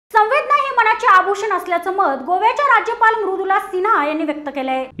जीवनाचे आभूषण असल्याचं मत गोव्याच्या राज्यपाल मृदुला सिन्हा यांनी व्यक्त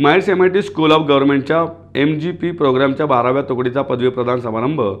केलंय। माइल्स MIT स्कूल ऑफ गव्हर्नमेंटच्या MGP प्रोग्रामच्या 12व्या तुकडीचा पदवी प्रदान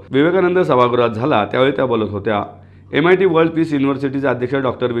समारंभ विवेकानंद सभागृहात झाला, त्यावेळी त्या बोलत होत्या। MIT वर्ल्ड पीस युनिव्हर्सिटीचे अध्यक्ष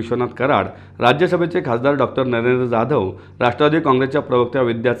डॉक्टर विश्वनाथ कराड, राज्यसभेचे खासदार डॉक्टर नरेंद्र जाधव, राष्ट्रवादी काँग्रेसच्या प्रवक्त्या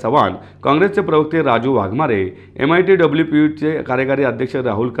विद्या चव्हाण, काँग्रेसचे प्रवक्ते राजू वाघमारे, MIT WPUचे कार्यकारी अध्यक्ष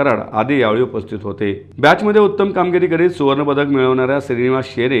राहुल कराड आदी यावेळी उपस्थित होते। बॅचमध्ये उत्तम कामगिरी करीत सुवर्ण पदक मिळवणाऱ्या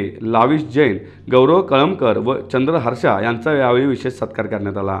श्रीनिवास शेरे, लाविश जैन, गौरव कळमकर व चंद्र हर्षा यांचा यावेळी विशेष सत्कार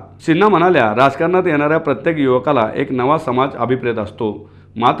करण्यात आला। सिन्हा म्हणाल्या, राजकारणात येणाऱ्या प्रत्येक युवकाला एक नवा समाज अभिप्रेत असतो,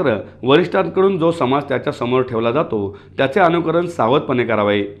 मात्र वरिष्ठांकडून जो समाज त्याच्या समोर ठेवला जातो त्याचे अनुकरण सावधपणे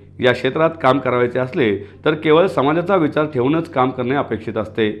करावे। या क्षेत्रात काम करायचे असले तर केवळ समाजाचा विचार ठेवूनच काम करणे अपेक्षित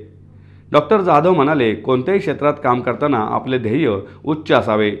असते। डॉक्टर जाधव म्हणाले, कोणत्याही क्षेत्रात काम करताना आपले ध्येय उच्च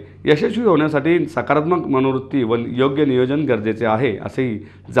असावे। यशस्वी होण्यासाठी सकारात्मक मनोवृत्ती व योग्य नियोजन गरजेचे आहे, असेही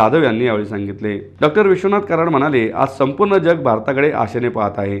जाधव यांनी यावेळी सांगितले। डॉक्टर विश्वनाथ कराड म्हणाले, आज संपूर्ण जग भारताकडे आशेने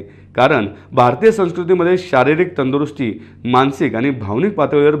पाहत आहे, कारण भारतीय संस्कृतीमध्ये शारीरिक तंदुरुस्ती, मानसिक आणि भावनिक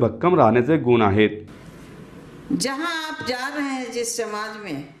पातळीवर भक्कम राहण्याचे गुण आहेत। जहां आप जा रहे हैं, जिस समाज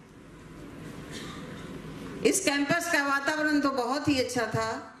में, इस कैंपस का वातावरण तो बहुत ही अच्छा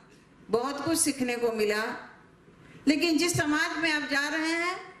था, बहुत कुछ सीखने को मिला, लेकिन जिस समाज में आप जा रहे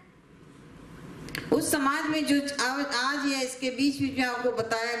हैं उस समाज में जो आज या इसके बीच में आपको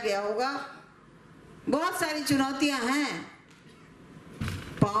बताया गया होगा, बहुत सारी चुनौतियां हैं।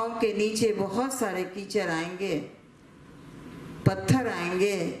 पांव के नीचे बहुत सारे कीचड़ आएंगे, पत्थर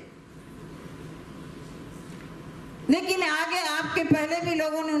आएंगे, लेकिन आगे आपके पहले भी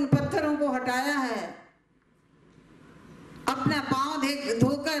लोगों ने उन पत्थरों को हटाया है, अपना पांव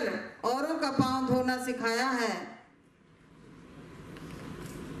धोकर औरों का पांव धोना सिखाया है।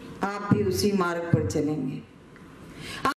 आप भी उसी मार्ग पर चलेंगे।